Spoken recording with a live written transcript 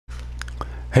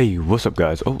Hey, what's up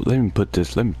guys? Oh, let me put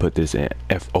this in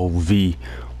FOV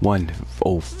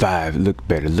 105.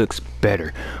 Looks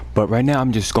better. But right now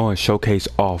I'm just going to showcase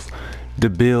off the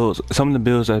builds, some of the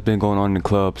builds that's been going on in the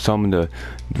club. Some of the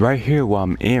right here where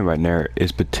I'm in right now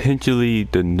is potentially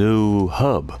the new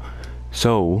hub.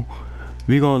 So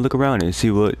we're gonna look around and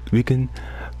see what we can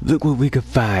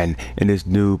find in this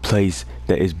new place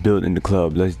that is built in the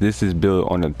club. This is built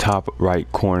on the top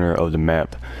right corner of the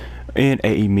map. And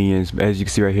AE minions, as you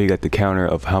can see right here, you got the counter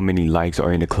of how many likes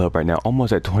are in the club right now,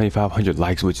 almost at 2,500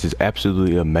 likes, which is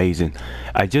absolutely amazing.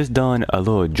 I just done a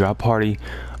little drop party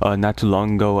not too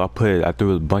long ago. I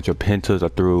threw a bunch of Pentas.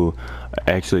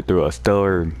 Actually threw a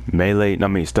stellar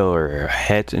stellar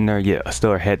hat in there. Yeah, a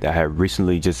stellar hat that I had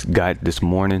recently just got this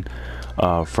morning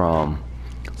from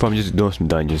just doing some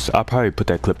dungeons. I'll probably put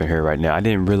that clip in here right now. I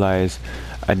did not realize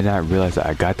that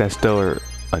I got that stellar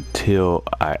until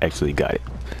I actually got it.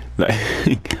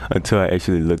 Until I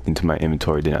actually looked into my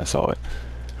inventory, then I saw it.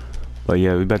 But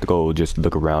yeah, we about to go just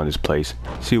look around this place,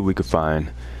 see what we could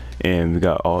find. And we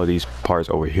got all these parts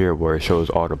over here where it shows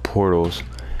all the portals.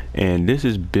 And this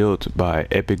is built by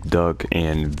Epic Duck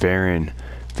and Varan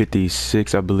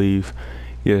 56, I believe.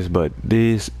 Yes, but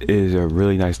this is a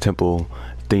really nice temple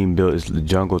theme build. It's the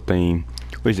jungle theme,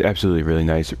 which is absolutely really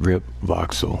nice. Rip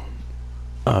Voxel.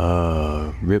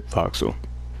 Rip Voxel.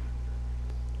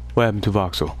 What happened to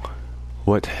Voxel?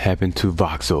 What happened to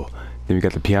Voxel? Then we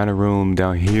got the piano room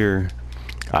down here.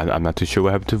 I'm not too sure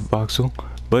what happened to Voxel,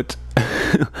 but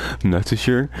I'm not too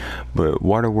sure. But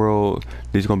Water World,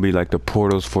 these are gonna be like the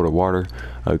portals for the water.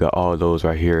 I got all of those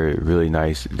right here, really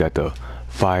nice. Got the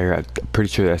fire. I'm pretty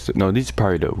sure no. These are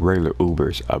probably the regular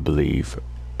Ubers, I believe.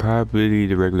 Probably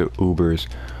the regular Ubers.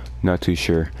 Not too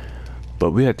sure.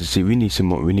 But we have to see. We need some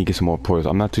more. We need to get some more portals.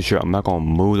 I'm not too sure. I'm not gonna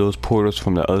move those portals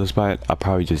from the other spot. I'll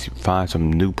probably just find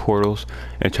some new portals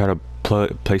and try to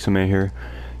place them in here.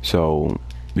 So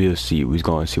we'll see. We're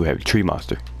gonna see. We have a tree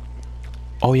monster.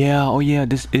 Oh yeah.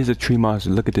 This is a tree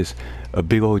monster. Look at this. A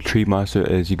big old tree monster.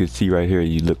 As you can see right here.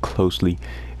 You look closely.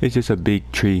 It's just a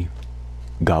big tree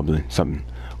goblin. Something.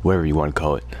 Whatever you want to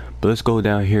call it. But let's go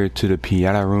down here to the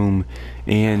piano room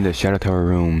and the shadow tower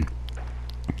room.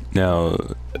 Now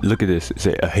look at this. It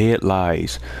says ahead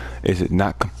lies. Is it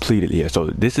not completed yet? So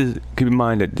this is, keep in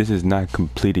mind that this is not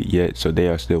completed yet, so they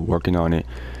are still working on it.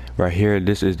 Right here,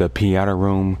 this is the piano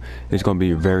room. It's gonna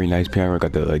be a very nice piano room.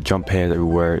 Got the jump pads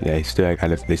everywhere. They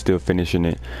still finishing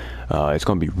it. It's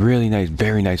gonna be really nice,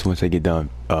 very nice once they get done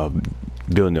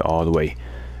building it all the way.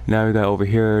 Now we got over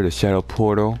here the shadow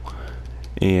portal,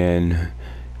 and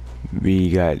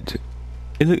we got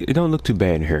it don't look too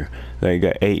bad in here. Like, you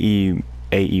got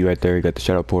AE right there. You got the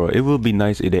shadow portal. It will be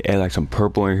nice if they add like some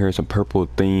purple in here, some purple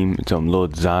theme, some little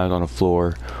designs on the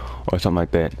floor or something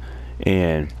like that.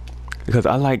 And because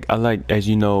I like, as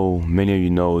you know, many of you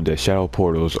know, the shadow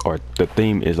portals, or the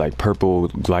theme is like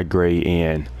purple, light gray,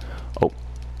 and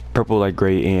purple, light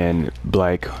gray, and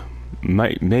black.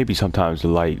 Maybe sometimes the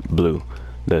light blue,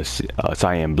 the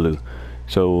cyan blue.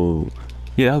 So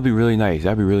yeah, that would be really nice.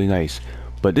 That'd be really nice.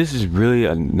 But this is really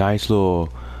a nice little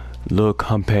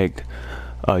compact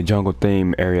jungle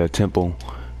theme area temple.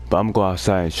 But I'm gonna go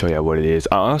outside and show you what it is.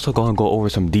 I'm also gonna go over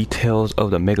some details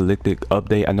of the Megalithic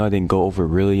update. I know I didn't go over it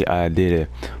really. I did a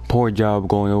poor job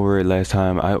going over it last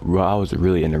time. I was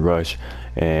really in a rush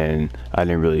and I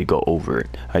didn't really go over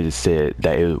it. I just said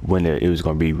that when it was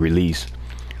gonna be released.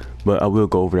 But I will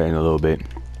go over that in a little bit.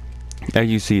 As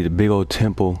you see, the big old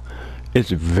temple, it's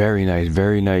very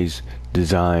nice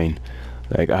design.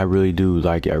 Like, I really do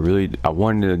like it. I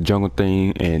wanted a jungle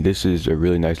thing, and this is a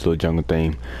really nice little jungle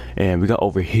thing. And we got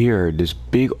over here this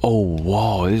big old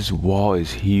wall. This wall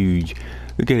is huge.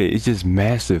 Look at it. It's just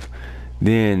massive.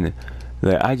 Then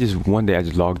like, one day I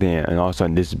just logged in, and all of a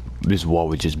sudden this wall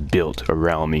was just built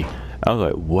around me. I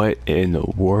was like, what in the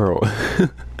world?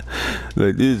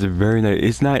 Like, this is a very nice.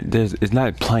 It's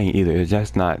not plain either. It's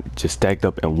just not just stacked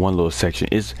up in one little section.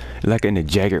 It's like in a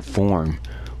jagged form,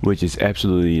 which is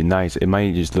absolutely nice. It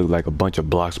might just look like a bunch of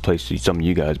blocks placed to some of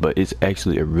you guys, but it's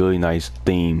actually a really nice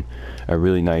theme, a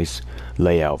really nice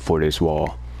layout for this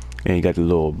wall. And you got the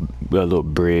little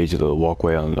bridge, a little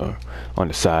walkway on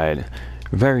the side.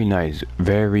 Very nice,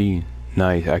 very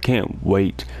nice. I can't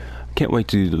wait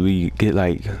to get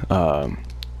like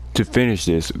to finish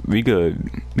this. We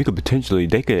could potentially,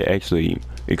 they could actually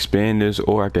expand this,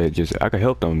 or I could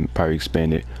help them probably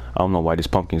expand it. I don't know why this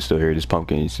pumpkin's still here. This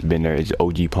pumpkin's been there. It's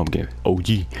OG pumpkin.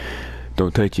 OG.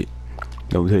 Don't touch it.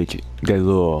 Don't touch it. Got a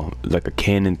little, like a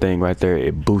cannon thing right there.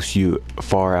 It boosts you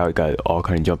far out. Got all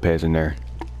kind of jump pads in there.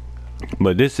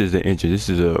 But this is the entrance. This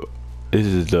is This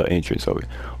is the entrance of it.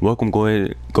 Welcome. Go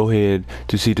ahead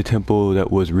to see the temple that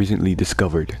was recently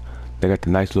discovered. They got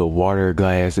the nice little water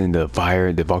glass and the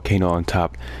fire, the volcano on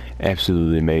top.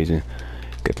 Absolutely amazing.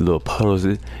 Got the little puddles.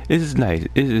 This is nice.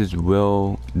 It is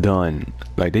well done.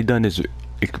 Like they done this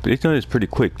pretty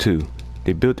quick too.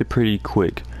 They built it pretty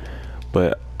quick.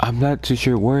 But I'm not too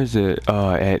sure where is it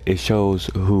at. It shows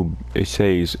who, it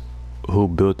says who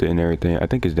built it and everything. I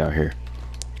think it's down here.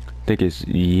 I think it's,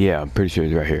 yeah, I'm pretty sure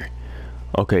it's right here.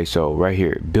 Okay, so right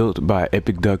here, built by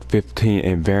Epic Duck 15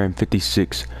 and Varan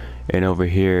 56. And over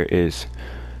here is,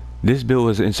 this build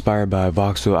was inspired by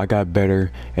Voxel. I got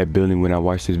better at building when I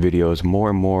watched his videos more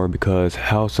and more because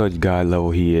how such god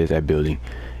level he is at building.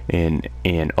 And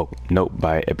oh, nope,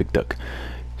 by Epic Duck.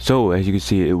 So as you can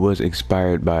see, it was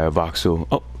inspired by a Voxel.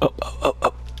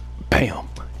 Oh, bam,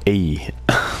 hey,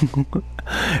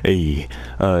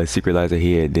 hey, secret lies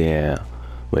ahead. Then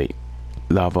wait,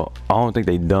 lava. I don't think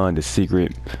they done the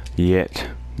secret yet,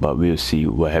 but we'll see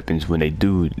what happens when they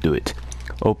do it.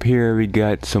 Up here we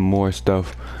got some more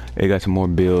stuff. They got some more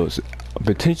builds.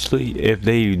 Potentially, if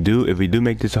we do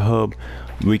make this a hub,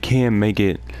 we can make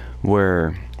it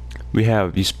where we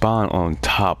have you spawn on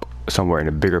top somewhere in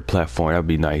a bigger platform. That would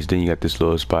be nice. Then you got this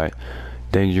little spot.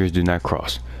 Dangers do not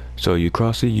cross. So you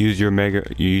cross it, use your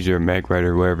mag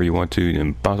rider wherever you want to,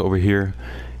 and bounce over here.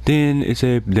 Then it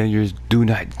said dangers do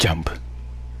not jump.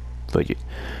 But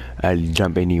I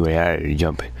jump anyway. I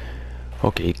jump.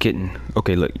 Okay, kitten.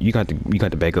 Okay, look, you got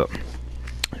to back up.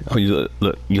 Oh,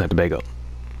 look, you have to back up.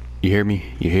 You hear me?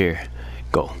 You hear?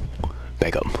 Go,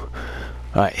 back up.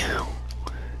 All right.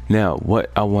 Now,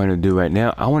 what I want to do right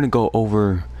now, I want to go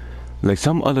over like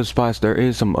some other spots. There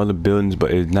is some other buildings,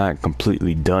 but it's not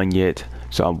completely done yet,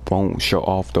 so I won't show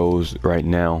off those right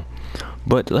now.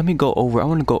 But let me go over. I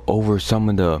want to go over some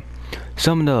of the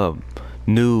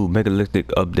new megalithic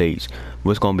updates.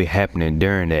 What's going to be happening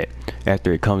during that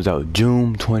after it comes out.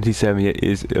 June 27th, it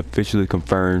is officially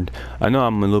confirmed. I know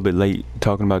I'm a little bit late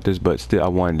talking about this, but still I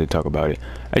wanted to talk about it.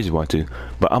 I just want to.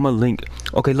 But I'm gonna link.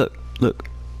 Okay, look.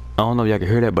 I don't know if y'all can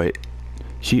hear that, but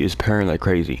she is purring like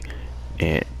crazy,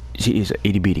 and she is a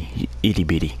itty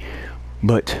bitty.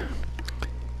 But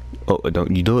oh,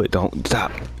 don't you do it? Don't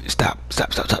stop.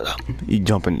 You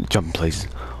jumping places.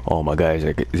 Oh my gosh,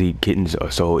 these kittens are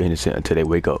so innocent until they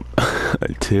wake up.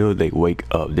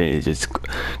 Then it's just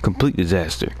complete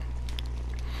disaster.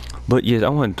 But yes, I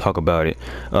want to talk about it.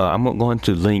 I'm going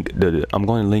to link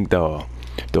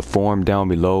the form down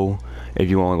below if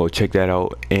you want to go check that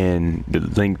out, and the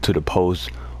link to the post.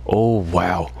 Oh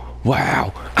wow.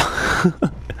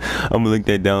 I'm gonna link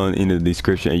that down in the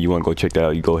description, and you want to go check that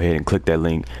out, you go ahead and click that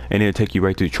link, and it'll take you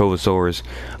right to Trovosaurus,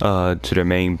 to their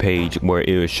main page, where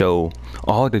it will show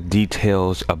all the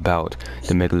details about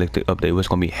the megalithic update, what's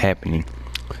gonna be happening.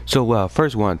 So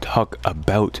first we want to talk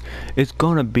about, it's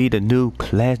gonna be the new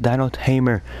class Dino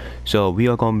Tamer. So we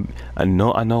are gonna, I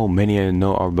know many of you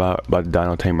know about the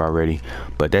Dino Tamer already,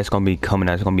 but that's gonna be coming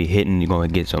out. It's gonna be hitting. You're gonna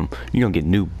get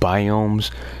new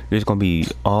biomes. There's gonna be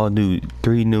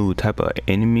three new type of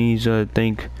enemies, I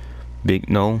think. There's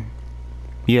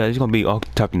gonna be all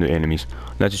type of new enemies.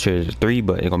 Not just sure there's 3,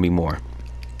 but it's gonna be more.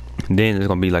 Then there's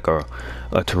gonna be like a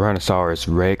Tyrannosaurus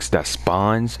Rex that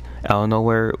spawns out of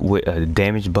nowhere with a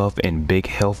damage buff and big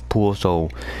health pool. So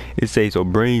it says, so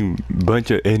bring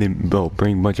bunch of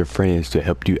friends to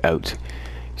help you out.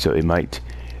 So it might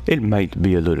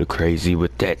be a little crazy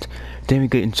with that. Then we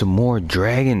getting some more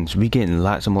dragons. We getting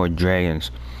lots of more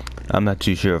dragons. I'm not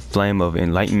too sure. Flame of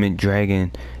Enlightenment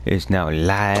dragon is now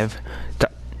live.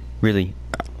 Stop. Really?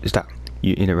 Stop.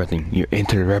 You're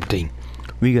interrupting.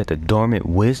 We got the Dormant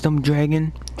Wisdom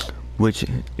Dragon, which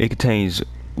it contains,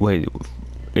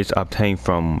 it's obtained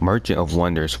from Merchant of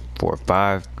Wonders for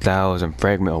 5,000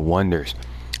 Fragment of Wonders.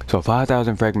 So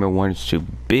 5,000 Fragment of Wonders to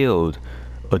build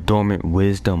a Dormant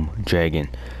Wisdom Dragon.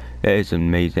 That is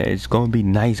amazing. It's going to be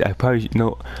nice. I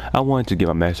wanted to get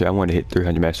my mastery. I wanted to hit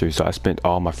 300 mastery, so I spent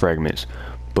all my fragments.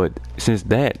 But since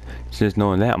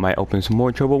knowing that, I might open some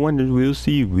more Trove Wonders. We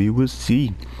will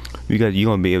see. You're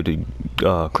gonna be able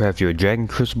to craft your dragon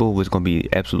crucible, which is gonna be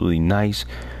absolutely nice.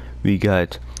 We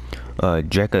got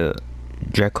Dracolato.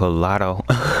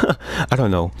 I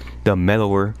don't know, the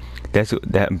mellower.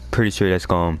 I'm pretty sure that's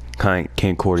gonna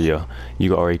Concordia.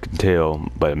 You already can tell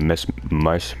by the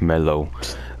marshmallow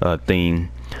theme.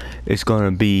 It's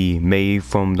gonna be made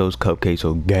from those cupcakes,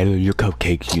 so gather your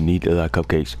cupcakes. You need a lot of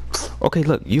cupcakes. Okay,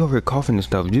 look, you over here coughing and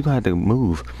stuff. You're gonna have to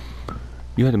move.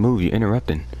 You're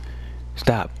interrupting.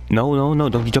 Stop. No,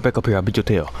 don't you jump back up here. I'll beat your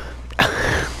tail.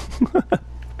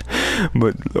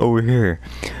 But over here,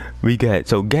 we got,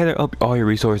 so gather up all your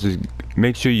resources.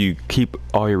 Make sure you keep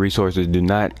all your resources. Do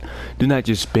not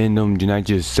just spend them. Do not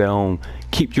just sell them.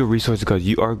 Keep your resources because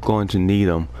you are going to need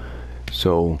them.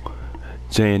 So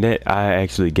saying that, I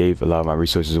actually gave a lot of my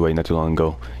resources away not too long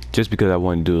ago, just because I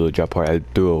wanted to do a drop party. I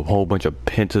threw a whole bunch of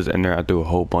Pentas in there. I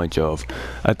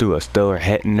threw a stellar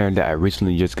hat in there that I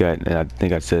recently just got, and I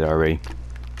think I said it already.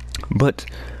 But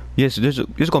yes, there's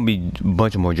gonna be a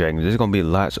bunch of more dragons. There's gonna be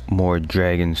lots more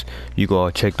dragons. You go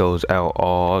check those out,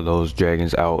 all those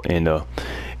dragons out in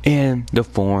the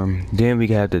form. Then we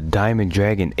got the diamond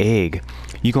dragon egg.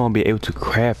 You're gonna be able to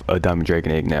craft a diamond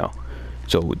dragon egg now.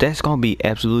 So that's gonna be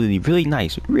absolutely really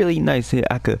nice here.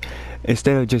 I could,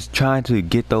 instead of just trying to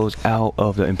get those out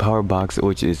of the empower box,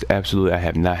 which is absolutely, I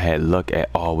have not had luck at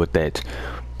all with that.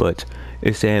 But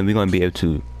it's saying we're gonna be able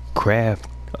to craft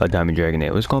a diamond dragon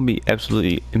egg. It's gonna be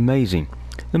absolutely amazing.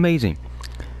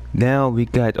 Now we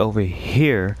got over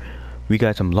here, we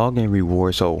got some login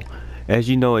rewards. So as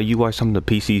you know, you watch some of the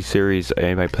PC series,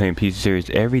 anybody playing PC series,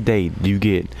 every day you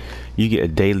get a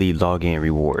daily login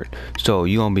reward. So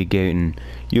you're gonna be getting,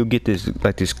 you'll get this,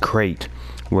 like this crate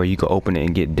where you can open it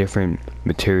and get different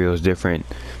materials, different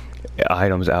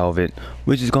items out of it,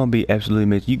 which is gonna be absolutely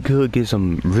amazing. You could get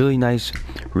some really nice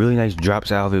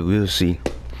drops out of it. We'll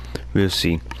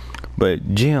see.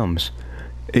 But gems,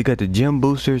 it got the gem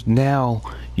boosters. Now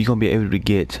you're gonna be able to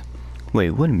get,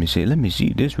 wait, let me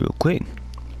see this real quick.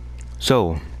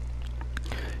 So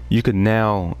you can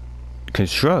now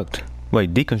deconstruct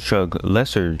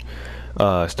lesser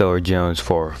stellar gems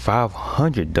for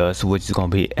 500 dust, which is gonna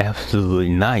be absolutely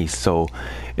nice. So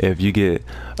if you get,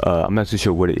 I'm not too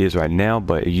sure what it is right now,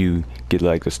 but if you get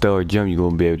like a stellar gem, you're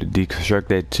gonna be able to deconstruct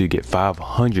that to get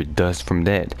 500 dust from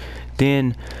that.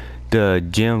 Then the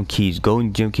gem keys,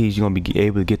 golden gem keys, you're gonna be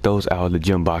able to get those out of the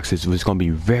gem boxes, which is gonna be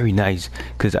very nice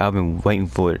because I've been waiting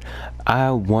for it.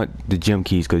 I want the gem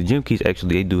keys because gem keys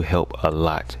actually, they do help a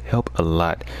lot,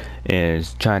 and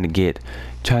it's trying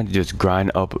to just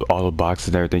grind up all the boxes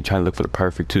and everything, trying to look for the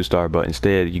perfect 2-star, but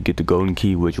instead you get the golden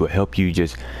key, which will help you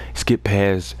just skip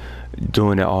past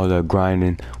doing all the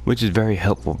grinding, which is very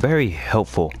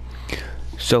helpful.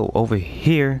 So over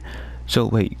here, so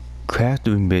wait,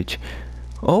 crafting bench.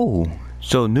 Oh,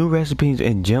 so new recipes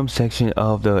and gem section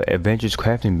of the adventures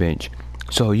crafting bench.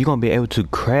 So you're gonna be able to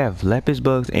craft lapis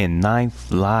bugs and 9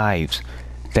 lives.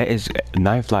 That is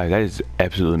 9 lives. That is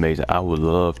absolutely amazing. I would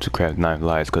love to craft 9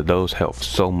 lives because those help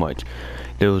so much.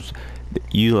 Those,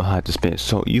 you don't have to spend,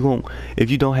 so you won't,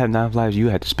 if you don't have 9 lives, you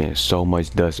have to spend so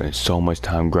much dust and so much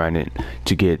time grinding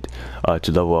to get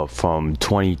to level up from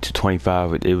 20 to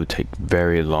 25. It would take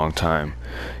very long time,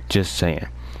 just saying.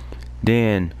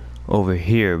 Then over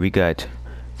here we got,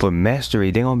 for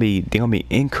mastery, they're gonna be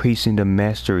increasing the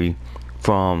mastery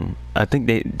from, I think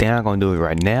they're not gonna do it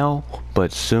right now,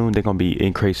 but soon they're gonna be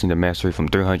increasing the mastery from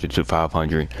 300 to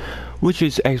 500, which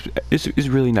is it's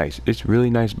really nice. It's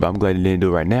really nice, but I'm glad they didn't do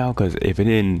it right now, because if they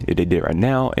did it right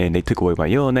now and they took away my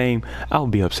yellow name, I would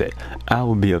be upset.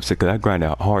 Because I grinded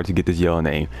out hard to get this yellow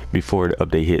name before the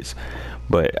update hits.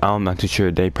 But I'm not too sure.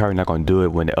 They probably not gonna do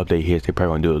it when the update hits. They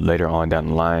probably gonna do it later on down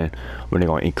the line when they're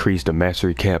gonna increase the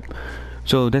mastery cap.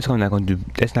 So that's not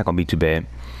gonna be too bad.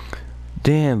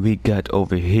 Then we got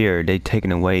over here, they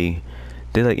taking away,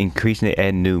 they like increasing, they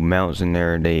add new mounts in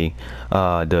there. They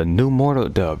the new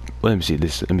mortal, let me see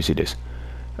this.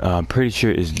 I'm pretty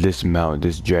sure it's this mount,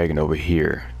 this dragon over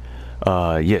here.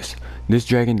 Yes, this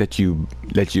dragon that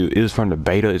it was from the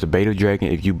beta. It's a beta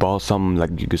dragon. If you bought something,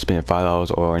 like you could spend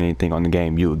 $5 or anything on the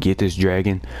game, you would get this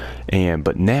dragon.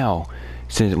 But now,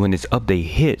 since when this update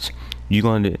hits,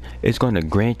 it's gonna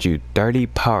grant you 30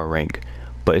 power rank,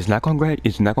 but it's not gonna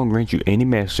grant you any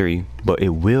mastery, but it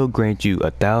will grant you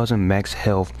 1,000 max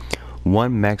health,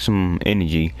 1 maximum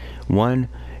energy, 1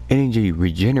 energy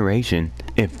regeneration,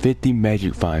 and 50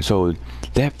 magic find. So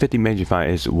that 50 magic find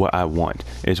is what I want.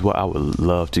 It's what I would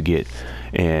love to get,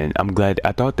 and I'm glad.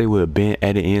 I thought they would have been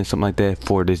added in something like that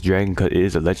for this dragon, because it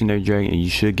is a legendary dragon and you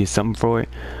should get something for it.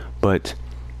 But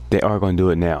they are going to do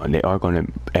it now, and they are going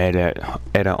to add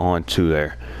that on to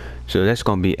there. So that's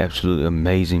going to be absolutely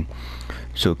amazing.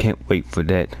 So can't wait for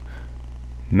that.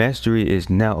 Mastery is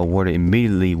now awarded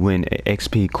immediately when an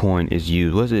XP coin is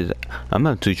used. What is it? I'm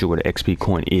not too sure what an XP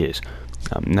coin is.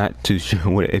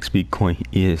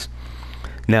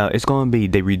 Now it's going to be,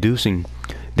 they reducing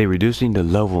the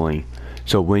leveling.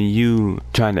 So when you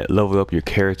trying to level up your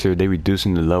character, they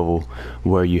reducing the level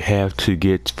where you have to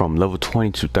get from level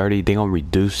 20 to 30. They gonna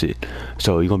reduce it,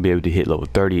 so you're gonna be able to hit level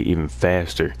 30 even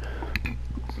faster.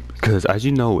 because as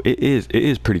you know, it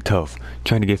is pretty tough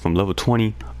trying to get from level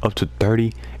 20 up to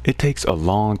 30. It takes a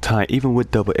long time, even with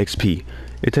double XP.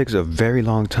 It takes a very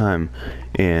long time,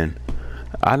 and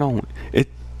it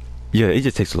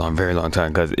just takes a very long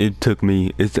time, because it's taken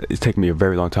me a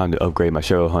very long time to upgrade my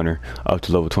Shadow Hunter up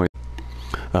to level 20.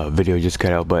 Video just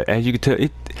cut out, but as you can tell,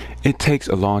 it takes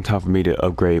a long time for me to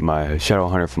upgrade my Shadow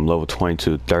Hunter from level 20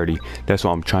 to 30. That's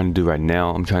what I'm trying to do right now.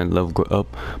 I'm trying to level up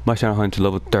my Shadow Hunter to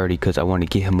level 30 because I want to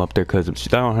get him up there, because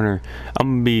Shadow Hunter,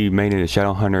 I'm gonna be mainly the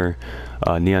Shadow Hunter,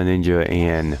 Neon Ninja,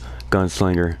 and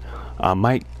Gunslinger.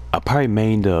 I probably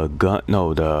main the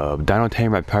Dino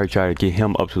Tamer. I probably try to get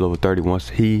him up to level 30 once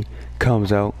he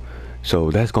comes out.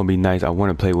 So that's gonna be nice. I want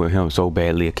to play with him so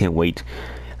badly. I can't wait.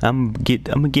 I'm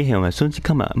gonna get him as soon as he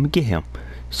come out. I'm gonna get him.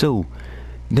 So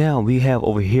now we have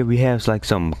over here, we have like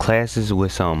some classes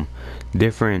with some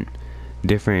different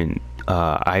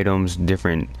items,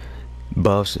 different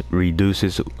buffs,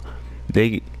 reduces.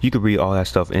 You could read all that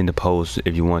stuff in the post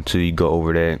if you want to. You go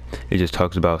over that. It just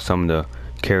talks about some of the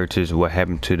characters, what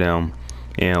happened to them,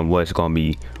 and what's gonna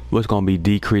be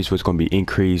decreased, what's gonna be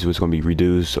increased, what's gonna be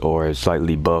reduced or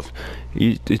slightly buffed.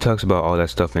 It talks about all that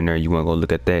stuff in there. You want to go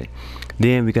look at that.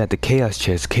 Then we got the chaos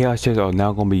chests. Chaos chests are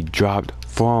now gonna be dropped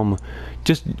from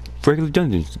just regular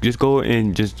dungeons. Just go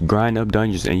and just grind up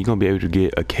dungeons, and you're gonna be able to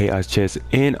get a chaos chest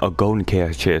and a golden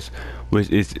chaos chest,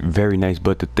 which is very nice.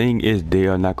 But the thing is, they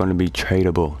are not gonna be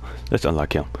tradable. Let's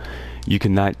unlock him. You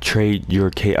cannot trade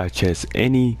your chaos chest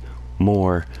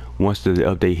anymore once the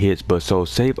update hits. But so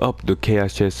save up the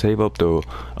chaos chest, save up the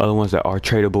other ones that are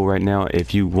tradable right now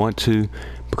if you want to,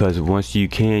 because once you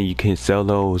can sell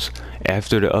those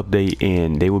after the update,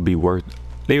 and they will be worth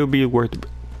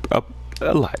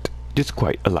a lot, just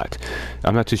quite a lot.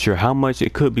 I'm not too sure how much.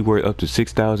 It could be worth up to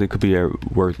 6,000, it could be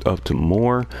worth up to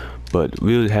more, but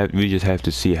we just have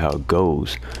to see how it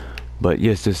goes. But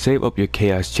yes, to save up your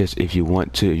chaos chest if you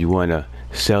want to, if you want to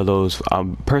sell those.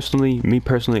 Me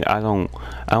personally, I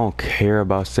don't care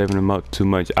about saving them up too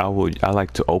much. I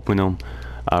like to open them.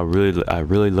 I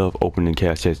really love opening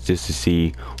chaos chests just to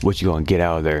see what you're gonna get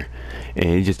out of there, and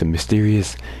it's just a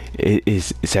mysterious, it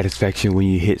is satisfaction when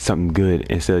you hit something good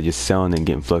instead of just selling and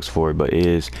getting flux for it. But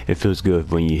it feels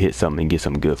good when you hit something and get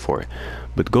something good for it.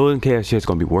 But the golden chaos chest is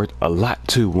gonna be worth a lot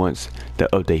too once the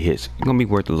update hits. It's gonna be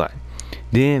worth a lot.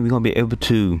 Then we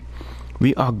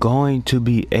are going to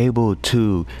be able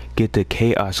to get the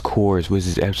chaos cores, which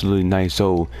is absolutely nice.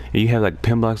 So if you have like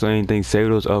pin blocks or anything, save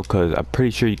those up, because I'm pretty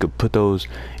sure you could put those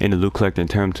in the loot collector and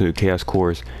turn them to chaos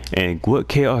cores. And what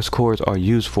chaos cores are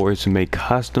used for is to make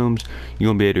costumes. You're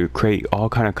gonna be able to create all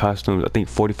kind of costumes. I think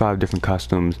 45 different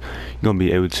costumes. You're gonna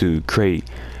be able to create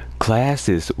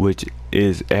classes, which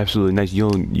is absolutely nice.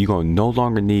 You're gonna no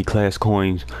longer need class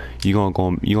coins. You're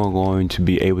going to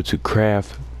be able to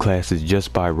craft classes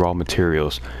just by raw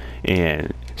materials.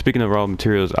 And speaking of raw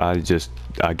materials, I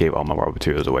gave all my raw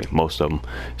materials away, most of them.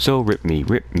 So rip me.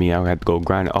 I have to go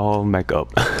grind it all back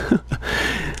up.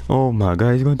 Oh my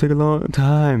god, it's gonna take a long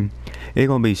time. It's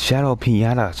gonna be shadow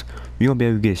pinatas. You're gonna be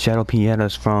able to get shadow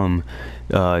pinatas from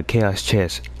chaos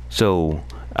chest. So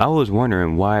I was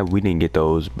wondering why we didn't get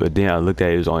those, but then I looked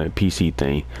at it was on a PC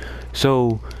thing.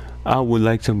 So I would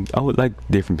like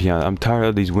different pianos. I'm tired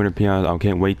of these winter pianos. I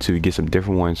can't wait to get some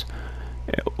different ones.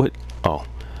 What? Oh,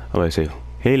 I was gonna say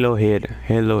hello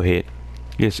head.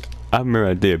 Yes, I remember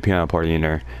I did a piano party in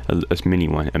there. A mini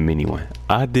one.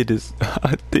 I did this.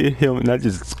 I did him, and I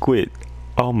just quit.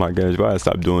 Oh my gosh, why I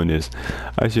stopped doing this?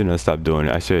 I shouldn't have stopped doing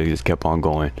it. I should have just kept on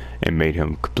going and made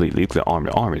him completely. Look at the arm.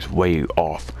 The arm is way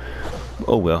off.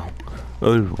 Oh well.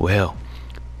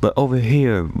 But over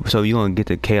here, so you're gonna get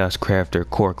the chaos crafter,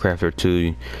 core crafter too.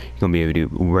 You're gonna be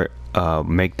able to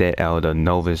make that out of the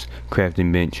novice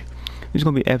crafting bench. It's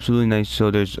gonna be absolutely nice. So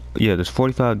there's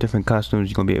 45 different costumes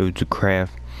you're gonna be able to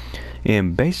craft,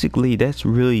 and basically that's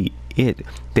really it.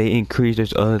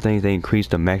 There's other things. They increased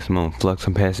the maximum flux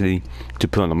capacity to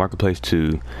put on the marketplace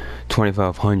to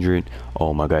 2,500.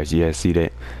 Oh my gosh, yeah, see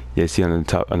that? Yeah, see on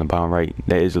the bottom right,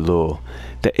 that is a little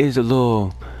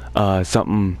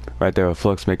something right there, a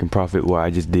flux making profit, where I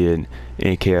just did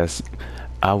in chaos.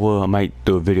 I might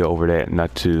do a video over that.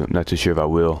 Not too sure if I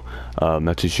will.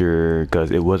 Not too sure,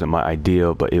 because it wasn't my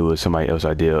idea, but it was somebody else's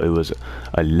idea. It was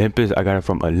Olympus. I got it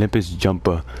from Olympus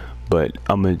Jumper, but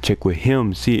I'm gonna check with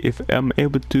him, see if I'm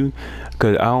able to,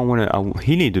 because I don't want to.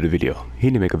 He need to do the video. He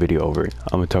need to make a video over it.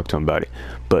 I'm gonna talk to him about it,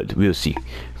 but we'll see.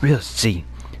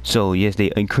 So yes,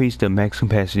 they increased the max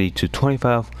capacity to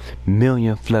 25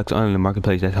 million flux on the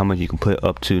marketplace. That's how much you can put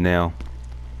up to now.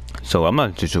 So I'm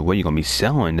not too sure what you're gonna be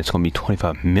selling. That's gonna be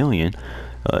 25 million.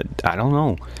 I don't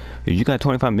know. If you got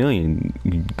 25 million,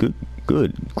 good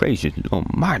Good gracious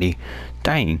almighty,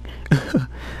 dang.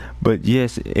 But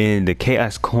yes, in the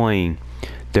chaos coin,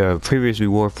 the previous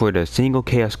reward for the single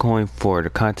chaos coin for the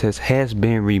contest has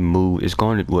been removed. It's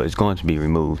going to be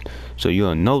removed, so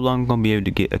you're no longer going to be able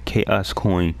to get a chaos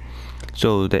coin.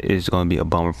 So that is going to be a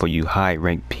bummer for you high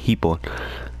ranked people.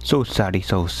 So sorry.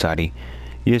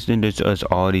 Yes, then there's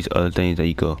all these other things that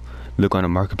you go look on the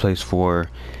marketplace for,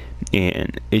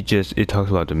 and it talks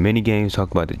about the mini games,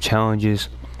 talk about the challenges,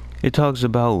 it talks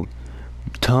about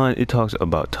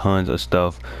tons of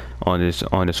stuff on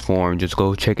this forum. Just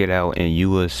go check it out and you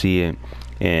will see it,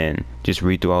 and just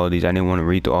read through all of these. I didn't want to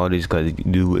read through all of these because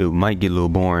it might get a little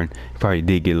boring. It probably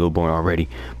did get a little boring already,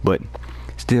 but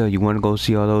still, you want to go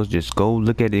see all those, just go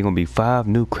look at it. There's gonna be 5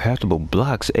 new craftable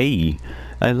blocks. Hey,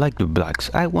 I like the blocks,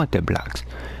 I want the blocks.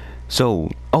 So,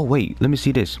 oh wait, let me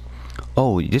see this.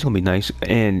 Oh, this gonna be nice.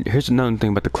 And here's another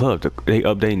thing about the club. They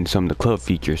updating some of the club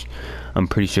features. I'm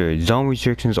pretty sure zone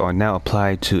restrictions are now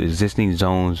applied to existing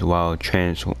zones when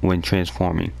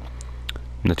transforming.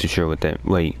 I'm not too sure what that.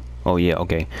 Wait. Oh yeah,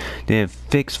 okay. Then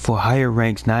fixed for higher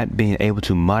ranks not being able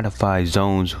to modify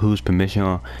zones whose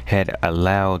permission had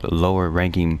allowed lower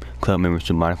ranking club members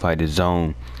to modify the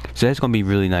zone. So that's gonna be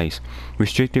really nice.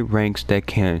 Restricted ranks that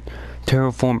can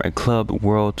terraform a club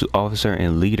world to officer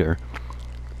and leader.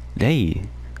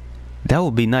 That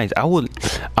would be nice. I want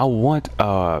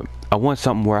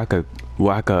something where I could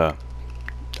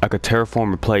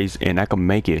terraform a place and I can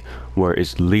make it where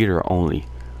it's leader only,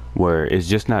 where it's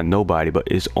just not nobody, but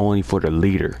it's only for the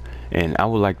leader. And I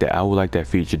would like that. I would like that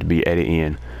feature to be added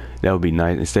in. That would be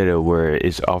nice, instead of where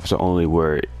it's officer only,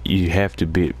 where you have to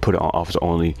put it on officer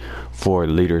only for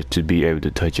the leader to be able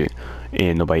to touch it,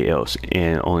 and nobody else,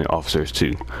 and only officers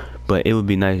too. But it would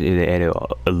be nice if they added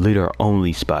a leader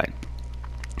only spot.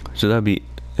 So that'd be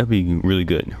really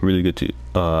good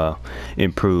to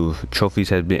improve. Trophies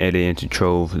has been added into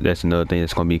Trove. That's another thing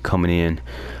that's gonna be coming in.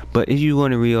 But if you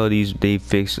want to read all these, they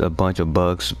fixed a bunch of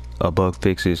bug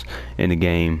fixes in the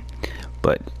game.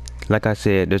 But like I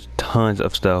said, there's tons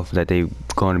of stuff that they're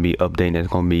going to be updating, that's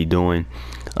going to be doing.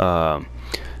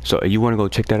 So if you want to go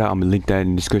check that out, I'm going to link that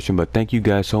in the description. But thank you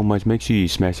guys so much. Make sure you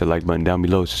smash the like button down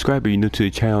below. Subscribe if you're new to the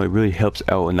channel. It really helps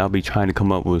out. And I'll be trying to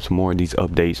come up with some more of these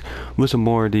updates, with some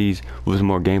more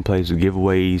gameplays,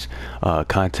 giveaways,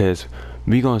 contests.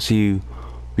 We're going to see.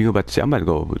 I'm about to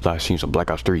go live stream some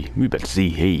Black Ops 3. We about to see.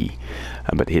 Hey,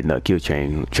 I'm about to hit another kill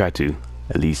chain. Try to,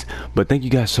 at least. But thank you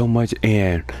guys so much,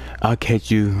 and I'll catch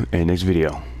you in the next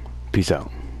video. Peace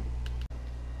out.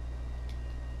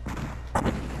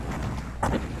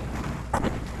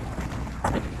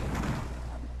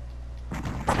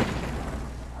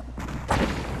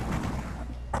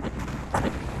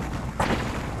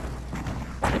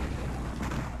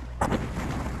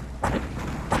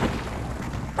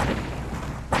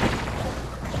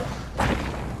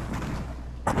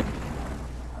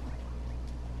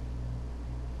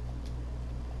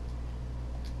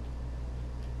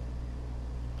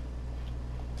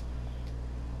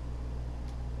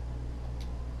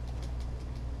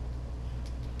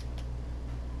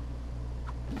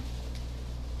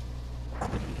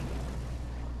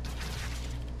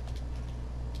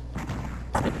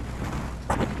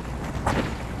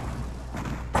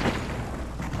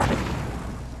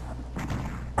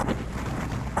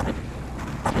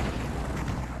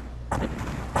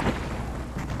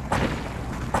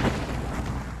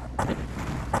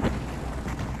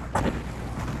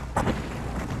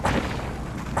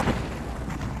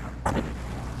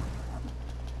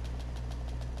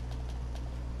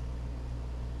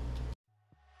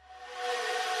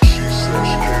 She said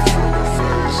she can't